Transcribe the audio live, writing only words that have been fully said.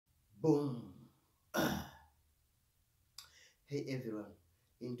Boom. Hey everyone,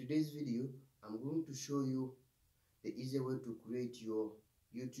 in today's video I'm going to show you the easy way to create your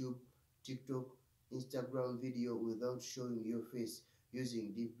YouTube, TikTok, Instagram video without showing your face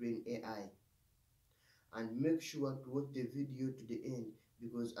using DeepBrain AI. And make sure to watch the video to the end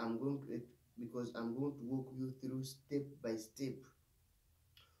because I'm going to walk you through step by step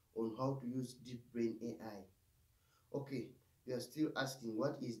on how to use DeepBrain AI. Okay, you are still asking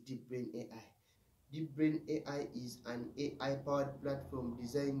what is DeepBrain AI? DeepBrain AI is an AI-powered platform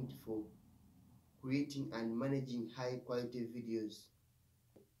designed for creating and managing high-quality videos.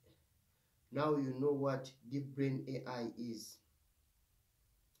 Now you know what DeepBrain AI is.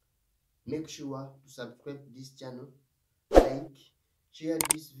 Make sure to subscribe to this channel, like, share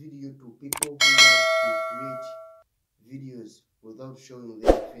this video to people who want to create videos without showing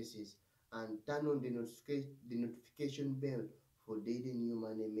their faces, and turn on the notification bell for daily new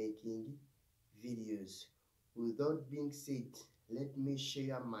money making videos. Without being said, let me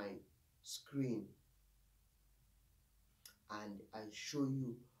share my screen and I show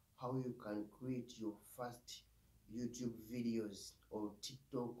you how you can create your first YouTube videos or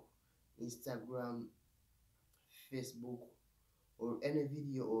TikTok, Instagram, Facebook, or any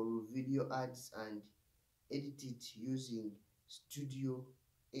video or video ads, and edit it using Studio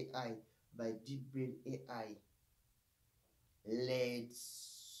AI by DeepBrain AI.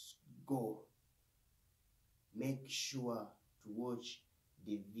 Let's go. Make sure to watch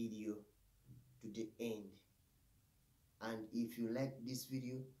the video to the end, and if you like this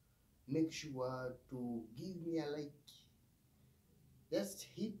video, make sure to give me a like. Just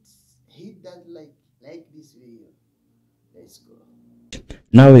hit that like this video. Let's go.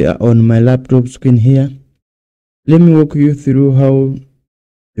 Now we are on my laptop screen here. Let me walk you through how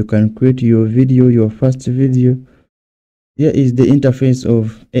you can create your video, your first video. Here is the interface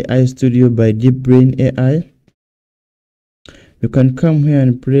of AI Studio by DeepBrain AI. You can come here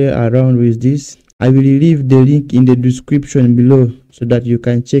and play around with this. I will leave the link in the description below so that you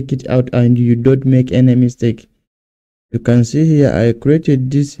can check it out and you don't make any mistake. You can see here I created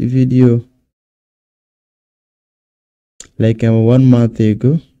this video like 1 month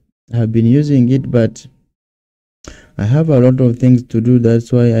ago. I have been using it, but I have a lot of things to do,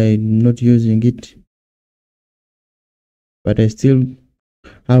 that's why I'm not using it, but I still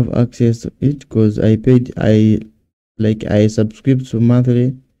have access to it because I subscribe to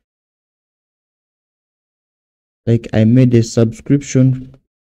monthly, like I made a subscription.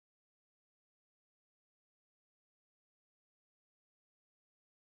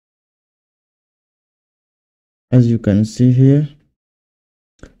 As you can see here,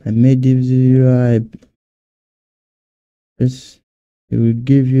 I made this video. It will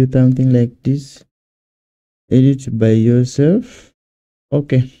give you something like this, edit by yourself.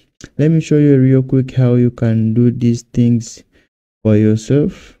 Okay, let me show you real quick how you can do these things for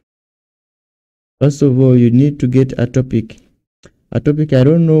yourself. First of all, you need to get a topic. I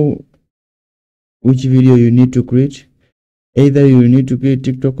don't know which video you need to create. Either you need to create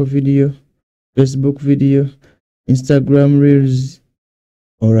TikTok video, Facebook video, Instagram reels,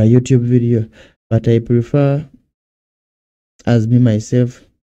 or a YouTube video, but I prefer, as me myself,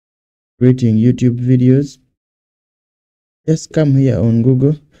 creating YouTube videos. Just come here on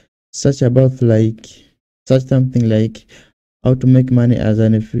Google, search something like how to make money as a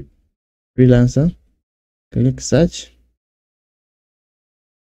freelancer. Click search.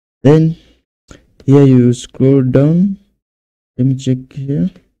 Then here you scroll down. Let me check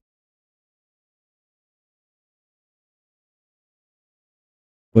here.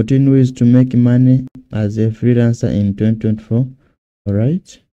 14 ways to make money as a freelancer in 2024.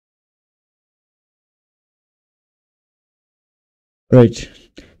 Alright. Right.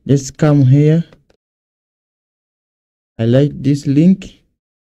 Let's come here. I like this link.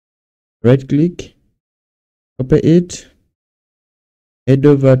 Right click. Copy it. Head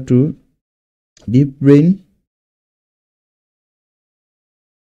over to DeepBrain.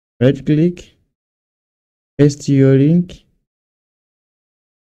 Right click. Paste your link.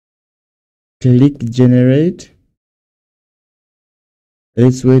 Click generate.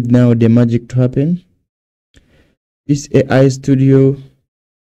 Let's wait now the magic to happen. This AI Studio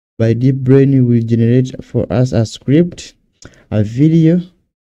by DeepBrain will generate for us a script, a video,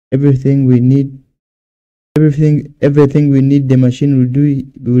 everything we need. Everything we need, the machine will do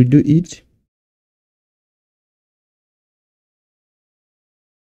it.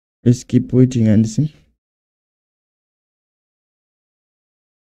 Let's keep waiting and see.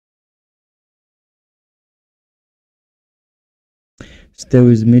 Stay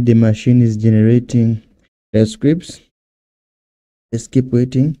with me, the machine is generating the scripts. Let's keep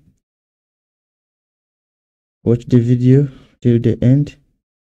waiting. Watch the video till the end.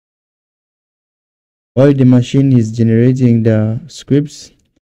 While the machine is generating the scripts,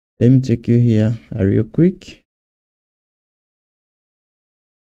 let me take you here real quick.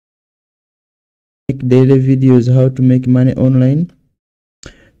 Make daily videos how to make money online.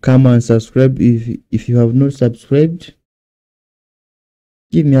 Come and subscribe if you have not subscribed.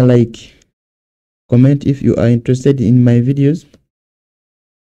 Give me a like. Comment if you are interested in my videos.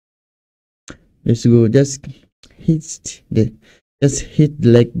 Let's go. Just hit the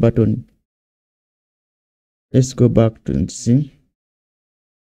like button. Let's go back to see.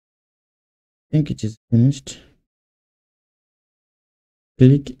 I think it is finished.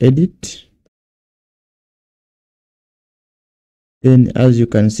 Click edit. Then as you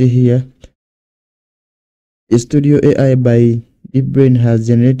can see here, Studio AI by DeepBrain has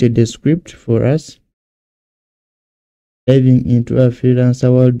generated the script for us. Diving into a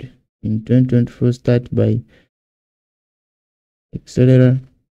freelancer world in 2024, start by accelerator.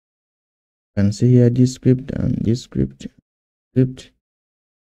 You can see here this script and this script.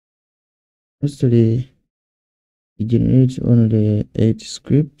 Mostly it generates only 8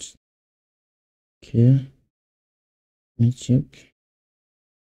 scripts. Okay, let me check.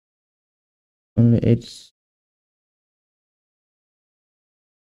 Only 8.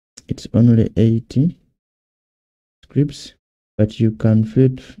 It's only 80 scripts, but you can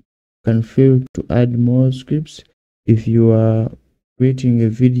feel to add more scripts if you are creating a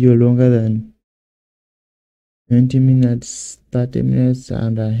video longer than 20 minutes, 30 minutes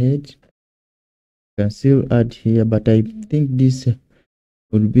and ahead. You can still add here, but I think this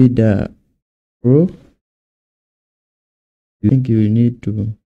would be the pro. I think you need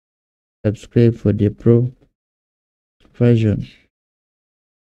to subscribe for the pro version.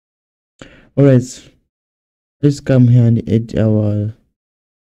 Alright, let's come here and edit our,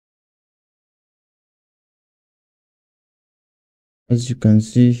 as you can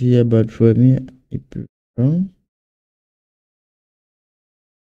see here, but for me I prefer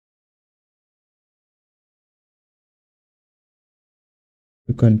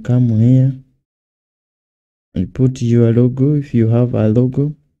you can come here and put your logo if you have a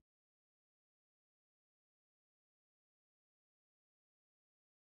logo.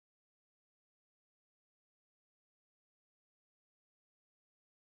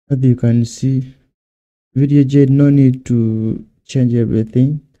 As you can see, video jet, no need to change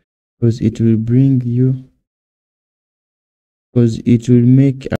everything because it will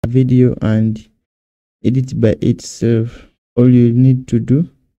make a video and edit by itself. All you need to do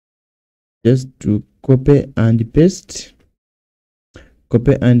just to copy and paste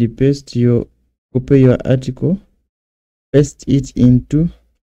your article, paste it into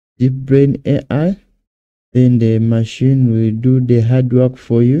DeepBrain AI. Then the machine will do the hard work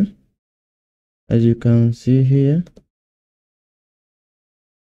for you. As you can see here,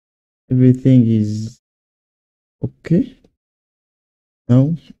 everything is okay.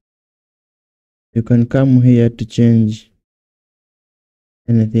 Now you can come here to change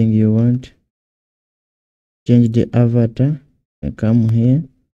anything you want. Change the avatar and come here.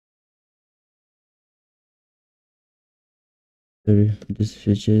 Sorry, this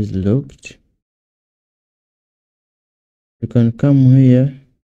feature is locked. You can come here,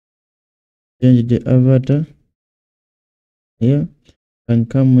 change the avatar here, and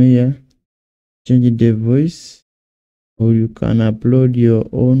come here, change the voice, or you can upload your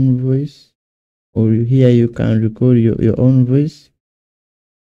own voice, or here you can record your own voice.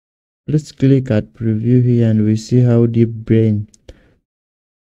 Let's click at preview here and we see how DeepBrain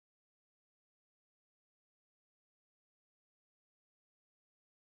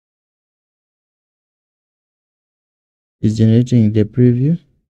is generating the preview.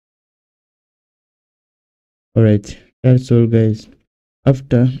 Alright, that's all guys.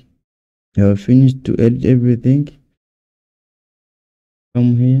 After you have finished to edit everything,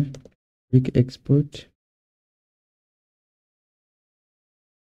 come here, click export.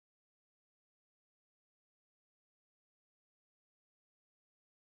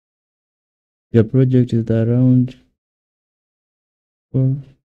 Your project is around 4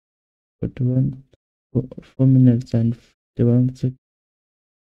 minutes and 51 seconds.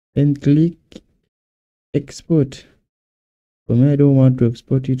 Then click export. For me, I don't want to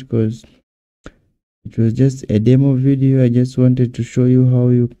export it because it was just a demo video. I just wanted to show you how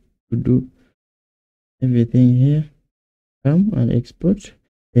you could do everything here. Come and export,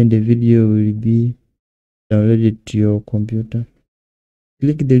 then the video will be downloaded to your computer.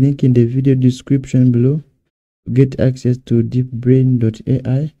 Click the link in the video description below to get access to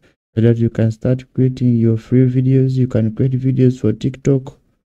DeepBrain.ai so that you can start creating your free videos. You can create videos for TikTok,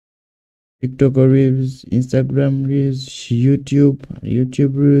 TikTok reels, Instagram reels,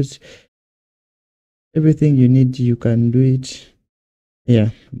 YouTube reels. Everything you need, you can do it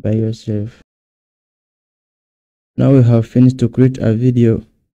here by yourself. Now we have finished to create a video.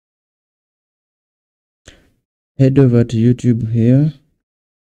 Head over to YouTube here.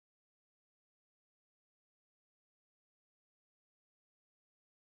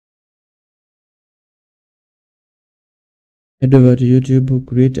 Head over to YouTube,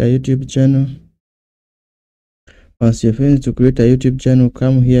 create a YouTube channel. Once you're finished to create a YouTube channel,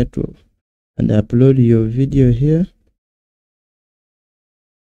 come here to and upload your video here.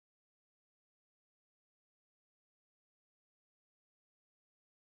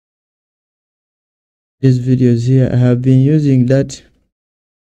 These videos here, I have been using that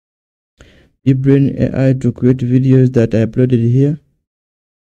DeepBrain AI to create videos that I uploaded here.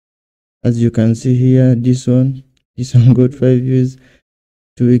 As you can see here, this one got 5 views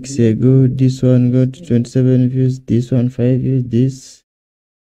 2 weeks ago. This one got 27 views. This one 5 views. This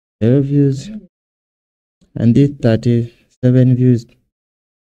 12 views, and this 37 views.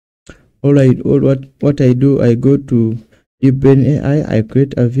 What I do, I go to DeepBrain AI, I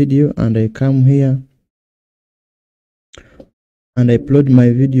create a video, and I come here and I upload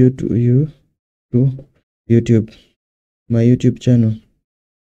my video to YouTube, my YouTube channel.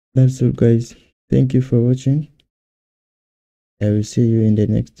 That's all, guys. Thank you for watching. I will see you in the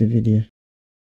next video.